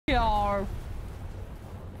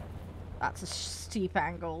That's a steep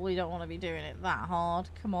angle. We don't want to be doing it that hard.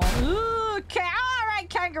 Come on. Ooh, okay. All right,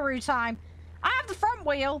 kangaroo time. I have the front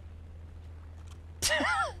wheel. I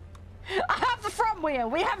have the front wheel.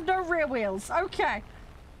 We have no rear wheels. Okay.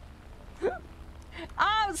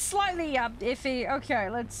 Oh, slightly iffy.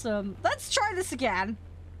 Okay, let's try this again.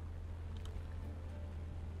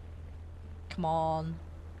 Come on.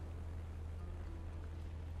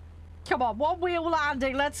 Come on, one wheel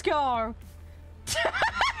landing. Let's go. There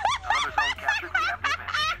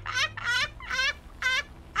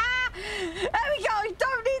we go.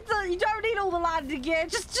 You don't need all the landing gear.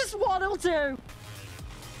 Just one will do.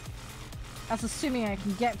 That's assuming I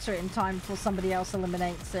can get to it in time before somebody else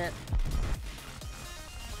eliminates it.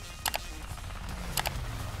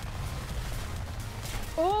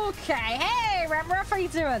 Okay. Hey, Remruff, how you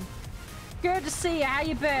doing? Good to see you. How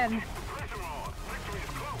you been?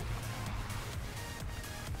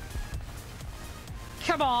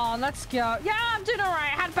 Come on, let's go. Yeah, I'm doing all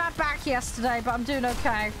right. I had a bad back yesterday, but I'm doing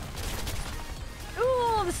okay.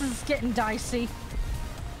 Ooh, this is getting dicey.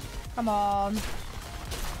 Come on.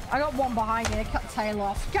 I got one behind me. Cut tail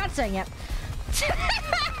off. God dang it.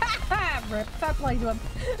 Rip. Fair play to him.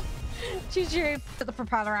 GG. Put the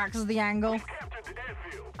propeller out because of the angle.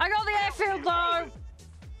 I got the airfield, though.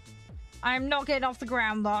 I'm not getting off the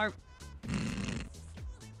ground, though.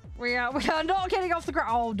 We are not getting off the ground.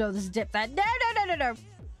 Oh, no, there's a dip there. No.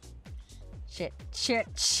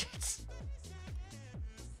 Shit.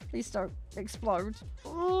 Please don't explode.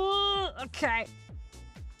 Ooh, okay.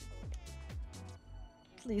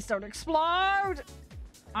 Please don't explode.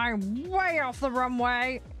 I'm way off the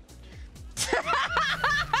runway.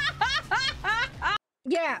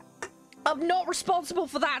 Yeah, I'm not responsible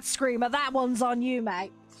for that, Screamer. That one's on you,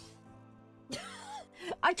 mate.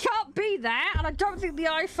 I can't be there, and I don't think the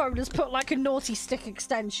iPhone has put like a naughty stick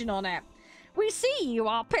extension on it. We see you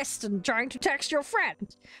are pissed and trying to text your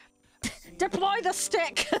friend. Deploy the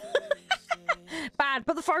stick. Bad,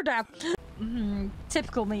 put the phone down.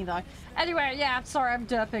 Typical me, though. Anyway, yeah, sorry, I'm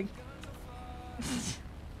derping.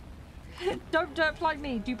 Don't derp like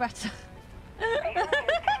me, do better.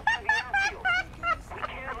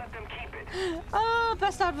 Oh,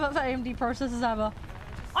 best advert for AMD processors ever.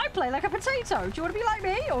 I play like a potato. Do you want to be like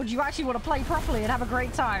me? Or do you actually want to play properly and have a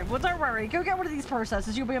great time? Well, don't worry. Go get one of these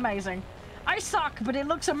processors. You'll be amazing. I suck, but it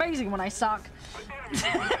looks amazing when I suck.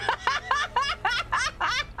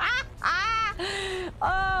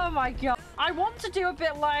 Oh my god. I want to do a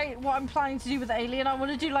bit like what I'm planning to do with Alien. I want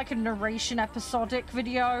to do like a narration episodic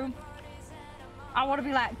video. I want to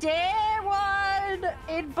be like, Dear one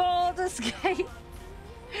in Baldur's Gate.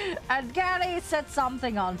 And Gary set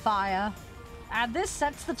something on fire. And this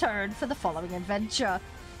sets the tone for the following adventure.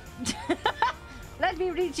 Let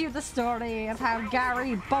me read you the story of how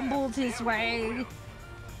Gary bumbled his way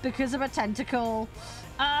because of a tentacle.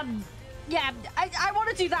 Yeah, I want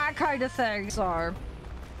to do that kind of thing. So,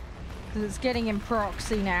 because it's getting in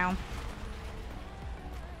proxy now.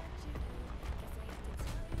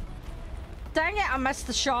 Dang it, I messed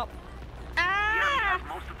the shot. Ah! Yeah,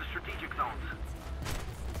 most of the strategic zones.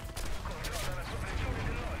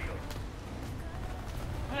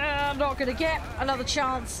 I'm not gonna get another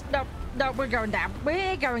chance. Nope, no, we're going down.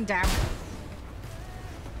 We're going down.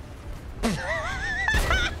 What the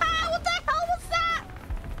hell was that?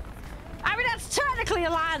 I mean, that's technically a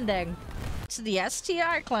landing. To the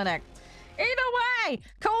STI clinic. Either way,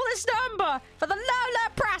 call this number for the low, low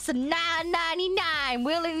price of $9.99.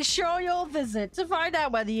 We'll ensure your visit to find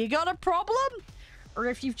out whether you got a problem or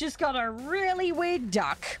if you've just got a really weird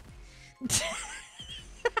duck.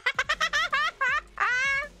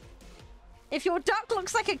 If your duck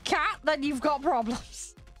looks like a cat, then you've got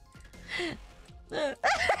problems. All I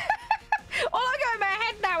got in my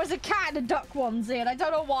head now is a cat and a duck onesie, and I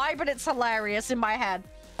don't know why, but it's hilarious in my head.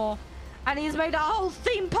 And he's made a whole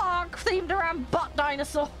theme park themed around butt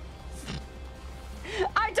dinosaurs.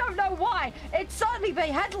 I don't know why. It's certainly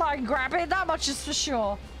been headline grabbing, that much is for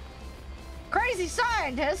sure. Crazy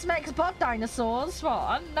scientist makes butt dinosaurs for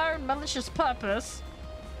unknown malicious purpose.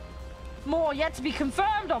 More yet to be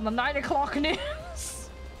confirmed on the 9 o'clock news.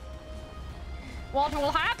 What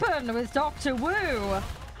will happen with Dr. Wu?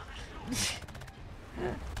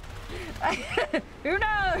 Who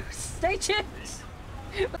knows? Stay tuned.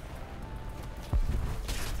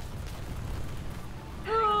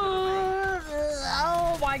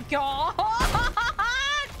 Oh my god.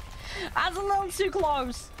 That's a little too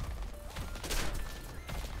close.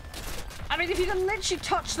 I mean, if you can literally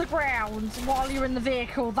touch the ground while you're in the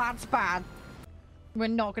vehicle, that's bad. We're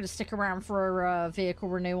not going to stick around for a vehicle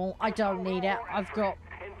renewal. I don't need it. I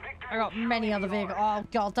got many other vehicles. Oh,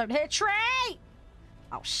 God, don't hit a tree!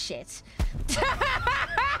 Oh, shit.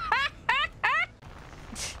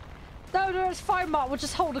 No, it's fine, Mark. We'll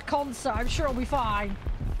just hold a concert. I'm sure it'll be fine.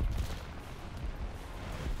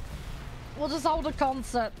 We'll just hold a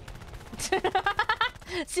concert.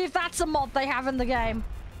 See if that's a mod they have in the game.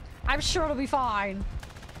 I'm sure it'll be fine.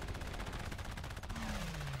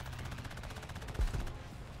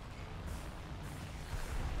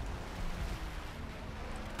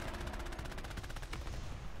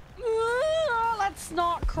 Let's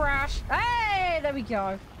not crash. Hey, there we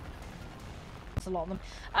go. That's a lot of them.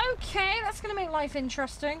 Okay, that's gonna make life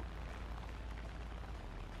interesting.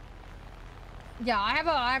 Yeah, I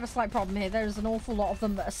have a slight problem here. There's an awful lot of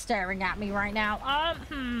them that are staring at me right now.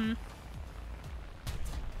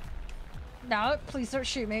 No, please don't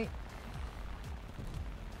shoot me.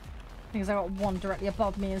 Because I got one directly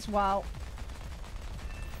above me as well.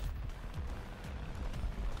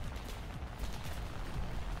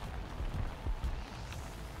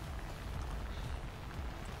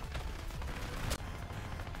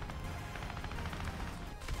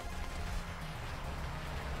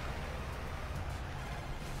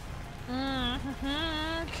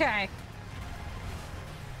 Okay.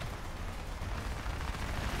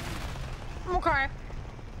 Okay.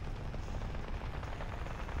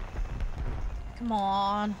 Come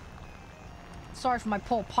on. Sorry for my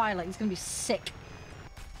poor pilot. He's gonna be sick.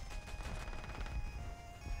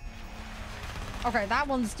 Okay, that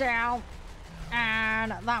one's down.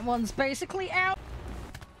 And that one's basically out.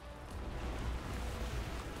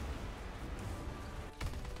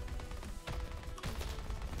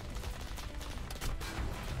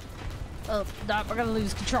 Oh, no, we're gonna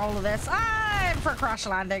lose control of this. I'm for a crash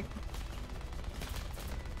landing.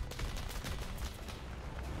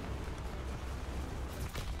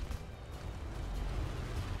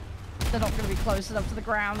 They're not gonna be close enough to the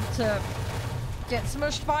ground to get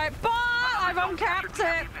smushed by it, but I've uncapped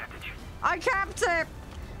it. I capped it.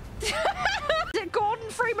 Is it Gordon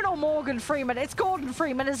Freeman or Morgan Freeman? It's Gordon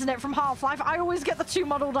Freeman, isn't it, from Half-Life? I always get the two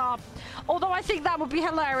muddled up. Although I think that would be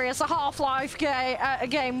hilarious, a Half-Life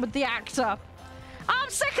game with the actor. I'm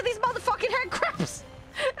sick of these motherfucking head crabs.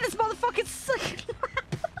 This motherfucking sick.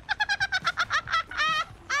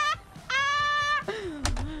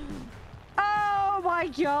 Oh my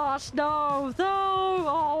gosh, no.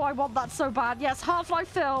 Oh, I want that so bad. Yes, Half-Life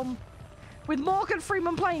film with Morgan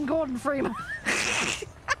Freeman playing Gordon Freeman.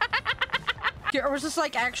 Or was this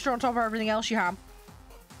like extra on top of everything else you have?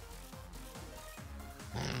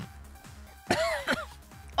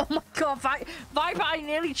 Oh my god, Viper, I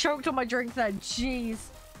nearly choked on my drink then. Jeez.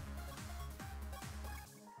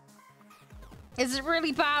 Is it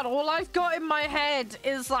really bad? All I've got in my head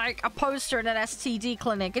is like a poster in an STD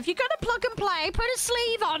clinic. If you're gonna plug and play, put a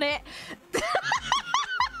sleeve on it.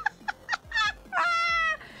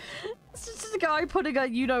 It's just a guy putting a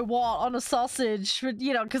you-know-what on a sausage,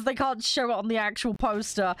 you know, because they can't show it on the actual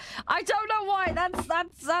poster. I don't know why.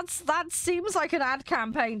 That seems like an ad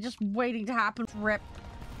campaign just waiting to happen. Rip.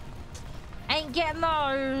 Ain't getting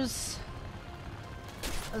those.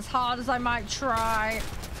 As hard as I might try.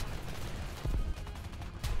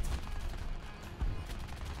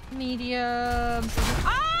 Mediums.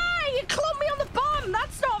 Ah! You clumped me on the bum!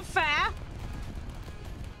 That's not fair!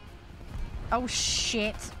 Oh,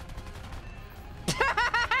 shit.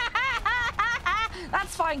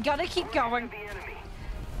 That's fine, gonna keep going.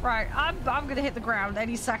 Right, I'm gonna hit the ground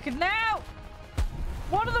any second now.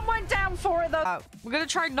 One of them went down for it, though. We're gonna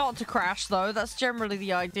try not to crash, though. That's generally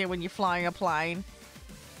the idea when you're flying a plane.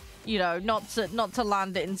 You know, not to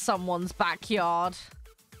land it in someone's backyard.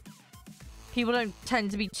 People don't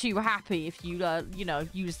tend to be too happy if you, you know,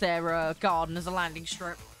 use their garden as a landing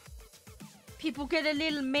strip. People get a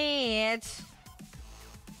little mad.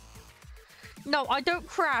 No, I don't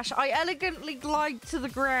crash. I elegantly glide to the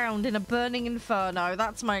ground in a burning inferno.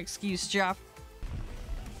 That's my excuse, Jeff.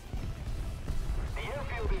 The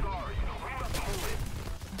airfield is ours. We must hold it.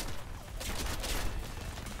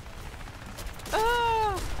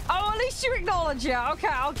 Oh, at least you acknowledge it. Okay,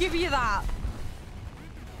 I'll give you that.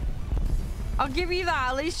 I'll give you that.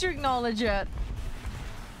 At least you acknowledge it.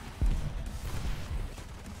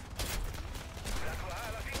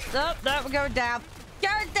 Oh, no, we're going down.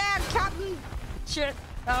 Going down, Captain. Shit.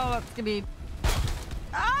 Oh, that's gonna be...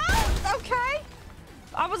 Oh, okay.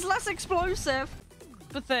 I was less explosive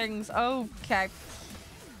for things. Okay.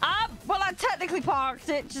 Well, I technically parked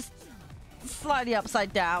it, just slightly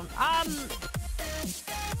upside down.